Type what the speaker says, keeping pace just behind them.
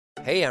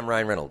Hey, I'm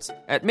Ryan Reynolds.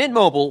 At Mint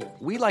Mobile,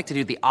 we like to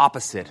do the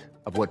opposite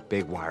of what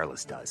Big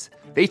Wireless does.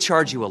 They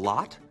charge you a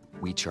lot,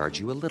 we charge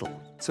you a little.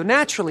 So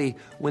naturally,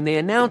 when they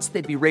announced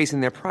they'd be raising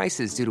their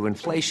prices due to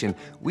inflation,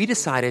 we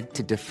decided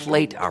to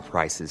deflate our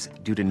prices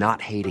due to not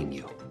hating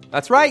you.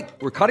 That's right.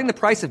 We're cutting the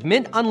price of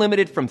Mint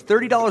Unlimited from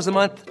 $30 a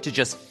month to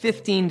just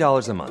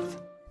 $15 a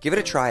month. Give it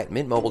a try at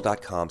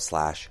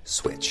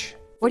mintmobile.com/switch.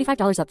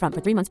 $45 up front for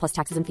 3 months plus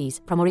taxes and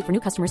fees. Promo rate for new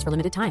customers for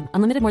limited time.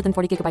 Unlimited more than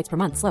 40 gigabytes per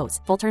month. Slows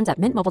full terms at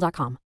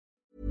mintmobile.com.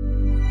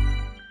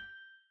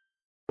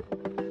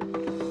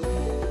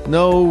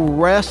 No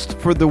rest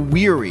for the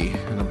weary.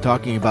 And I'm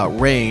talking about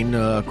rain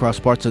across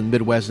parts of the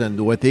Midwest and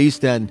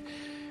Northeast. And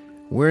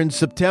we're in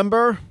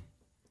September.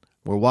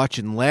 We're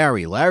watching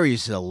Larry.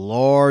 Larry's a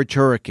large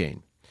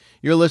hurricane.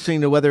 You're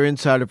listening to Weather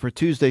Insider for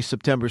Tuesday,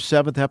 September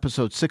 7th,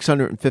 episode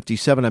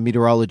 657. I'm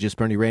meteorologist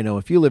Bernie Rayno.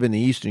 If you live in the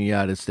eastern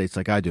United States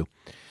like I do,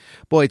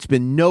 boy, it's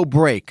been no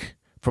break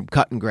from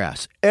cutting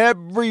grass.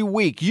 Every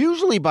week,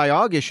 usually by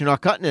August, you're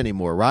not cutting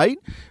anymore, right?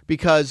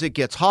 Because it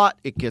gets hot,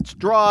 it gets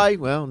dry.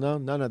 Well, no,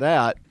 none of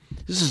that.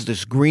 This is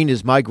as green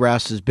as my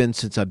grass has been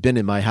since I've been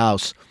in my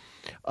house.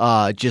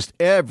 Just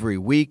every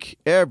week,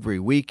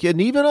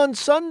 and even on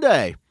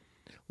Sunday.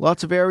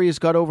 Lots of areas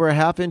got over a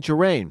half inch of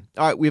rain.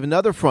 All right, we have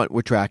another front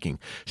we're tracking.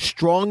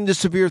 Strong to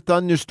severe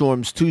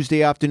thunderstorms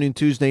Tuesday afternoon,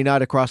 Tuesday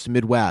night across the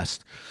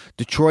Midwest.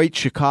 Detroit,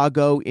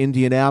 Chicago,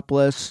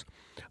 Indianapolis.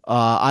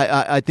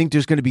 I think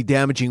there's going to be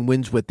damaging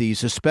winds with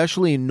these,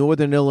 especially in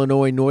northern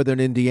Illinois, northern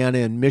Indiana,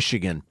 and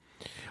Michigan.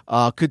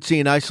 Could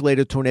see an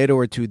isolated tornado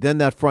or two. Then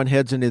that front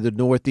heads into the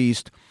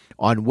northeast.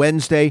 On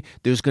Wednesday,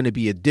 there's going to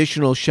be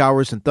additional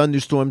showers and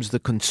thunderstorms. The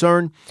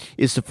concern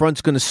is the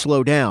front's going to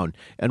slow down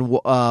and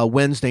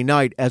Wednesday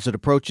night as it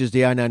approaches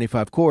the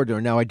I-95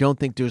 corridor. Now, I don't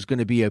think there's going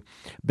to be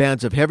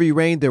bands of heavy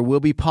rain. There will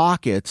be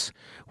pockets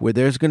where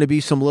there's going to be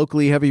some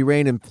locally heavy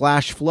rain and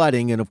flash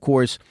flooding. And, of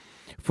course,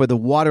 for the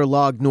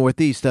waterlogged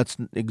Northeast, that's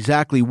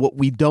exactly what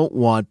we don't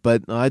want.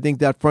 But I think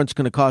that front's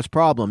going to cause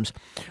problems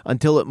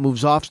until it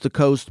moves off the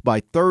coast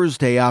by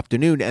Thursday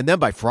afternoon and then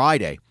by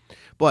Friday.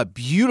 Boy,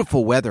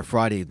 beautiful weather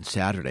Friday and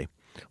Saturday.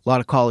 A lot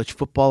of college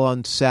football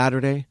on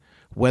Saturday.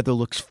 Weather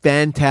looks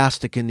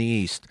fantastic in the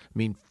east. I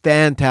mean,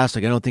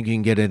 fantastic. I don't think you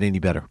can get it any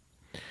better.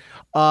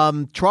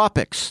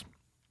 Tropics.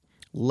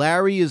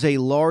 Larry is a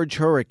large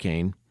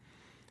hurricane.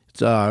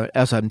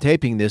 As I'm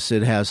taping this,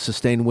 it has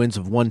sustained winds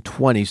of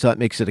 120, so that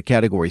makes it a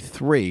Category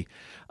 3.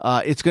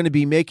 It's going to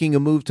be making a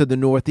move to the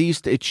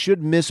northeast. It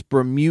should miss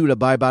Bermuda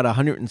by about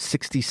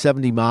 160,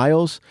 70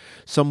 miles,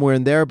 somewhere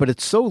in there. But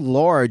it's so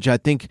large, I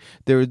think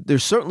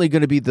there's certainly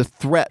going to be the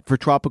threat for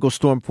tropical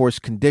storm force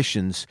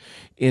conditions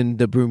in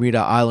the Bermuda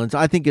Islands.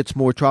 I think it's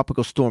more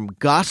tropical storm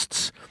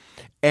gusts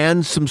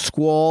and some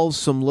squalls,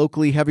 some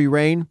locally heavy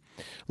rain.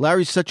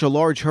 Larry's such a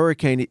large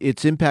hurricane,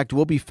 its impact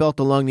will be felt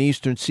along the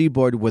eastern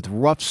seaboard with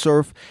rough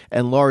surf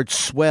and large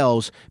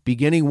swells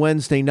beginning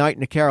Wednesday night in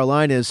the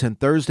Carolinas and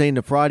Thursday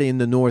into Friday in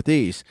the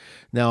Northeast.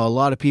 Now, a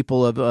lot of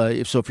people have,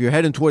 if you're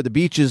heading toward the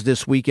beaches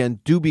this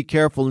weekend, do be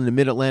careful in the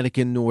Mid-Atlantic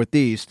and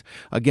Northeast.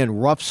 Again,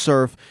 rough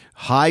surf,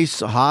 high,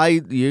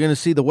 you're going to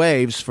see the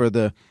waves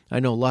I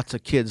know lots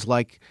of kids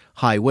like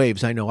high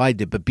waves. I know I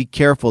did, but be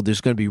careful.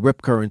 There's going to be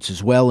rip currents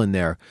as well in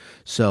there.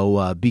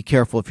 So be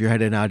careful if you're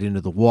heading out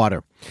into the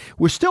water.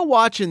 We're still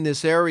watching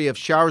this area of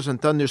showers and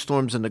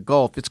thunderstorms in the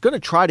Gulf. It's going to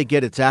try to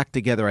get its act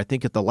together, I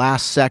think, at the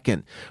last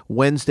second.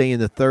 Wednesday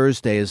into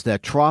Thursday is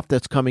that trough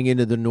that's coming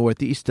into the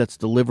northeast that's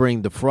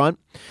delivering the front.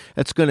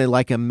 That's going to,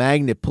 like a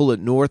magnet, pull it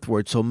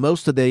northward. So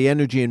most of the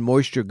energy and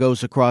moisture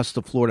goes across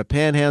the Florida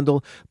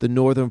Panhandle, the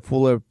northern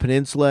Florida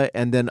Peninsula,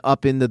 and then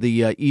up into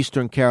the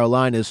eastern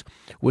Carolinas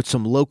with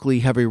some locally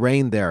heavy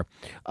rain there.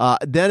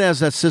 Then as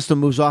that system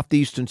moves off the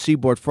eastern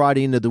seaboard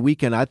Friday into the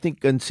weekend, I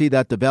think you can see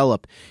that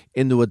develop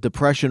into a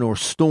depression or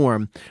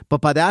storm. But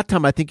by that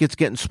time, I think it's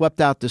getting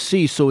swept out to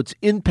sea. So its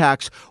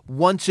impacts,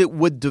 once it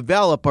would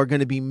develop, are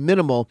going to be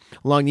minimal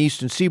along the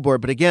eastern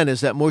seaboard. But again,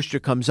 as that moisture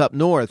comes up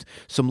north,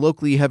 some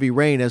locally heavy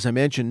rain, as I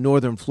mentioned,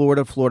 northern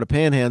Florida, Florida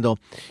Panhandle,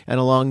 and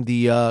along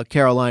the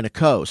Carolina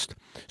coast.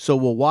 So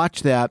we'll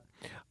watch that.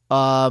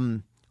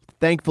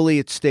 Thankfully,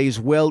 it stays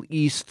well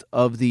east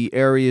of the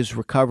areas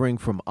recovering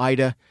from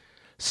Ida.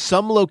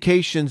 Some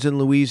locations in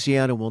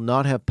Louisiana will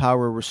not have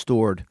power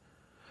restored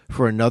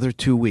for another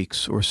 2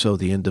 weeks or so,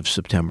 the end of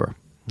September.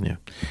 Yeah,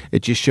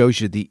 it just shows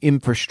you the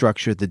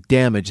infrastructure, the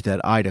damage that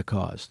Ida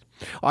caused.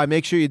 All right,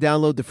 make sure you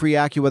download the free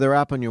AccuWeather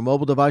app on your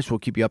mobile device. We'll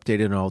keep you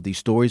updated on all these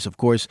stories, of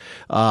course,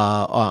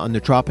 on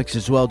the tropics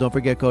as well. Don't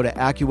forget, go to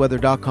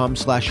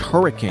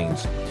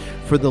AccuWeather.com/hurricanes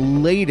for the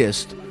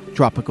latest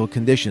tropical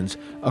conditions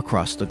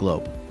across the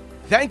globe.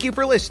 Thank you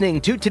for listening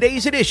to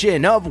today's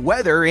edition of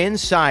Weather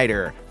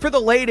Insider. For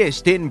the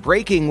latest in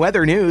breaking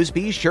weather news,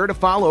 be sure to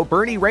follow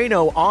Bernie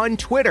Rayno on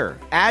Twitter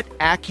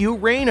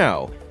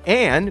 @AccuRayno.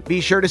 And be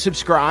sure to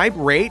subscribe,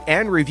 rate,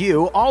 and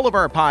review all of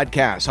our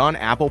podcasts on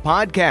Apple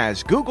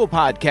Podcasts, Google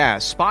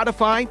Podcasts,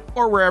 Spotify,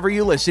 or wherever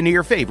you listen to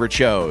your favorite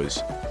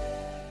shows.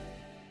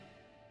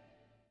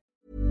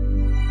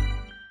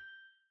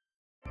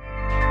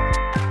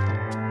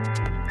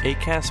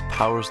 Acast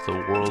powers the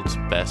world's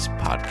best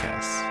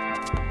podcasts.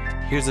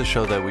 Here's a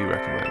show that we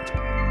recommend.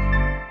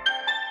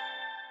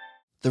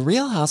 The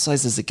Real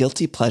Housewives is a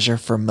guilty pleasure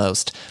for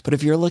most, but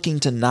if you're looking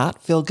to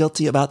not feel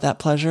guilty about that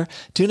pleasure,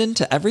 tune in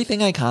to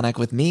Everything Iconic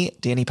with me,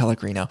 Danny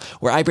Pellegrino,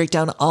 where I break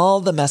down all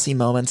the messy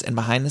moments and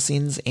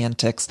behind-the-scenes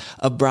antics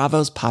of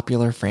Bravo's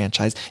popular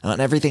franchise. And on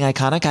Everything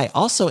Iconic, I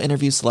also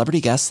interview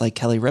celebrity guests like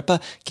Kelly Ripa,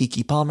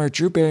 Keke Palmer,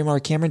 Drew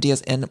Barrymore, Cameron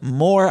Diaz, and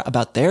more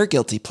about their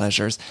guilty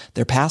pleasures,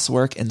 their past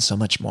work, and so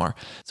much more.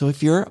 So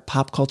if you're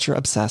pop culture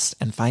obsessed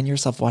and find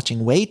yourself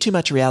watching way too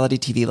much reality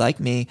TV like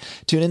me,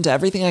 tune in to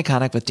Everything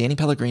Iconic with Danny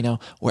Pellegrino,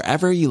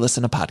 wherever you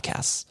listen to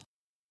podcasts.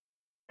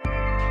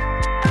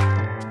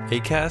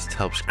 Acast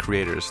helps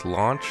creators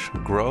launch,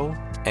 grow,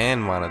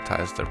 and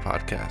monetize their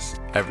podcasts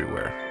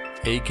everywhere.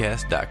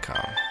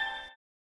 Acast.com.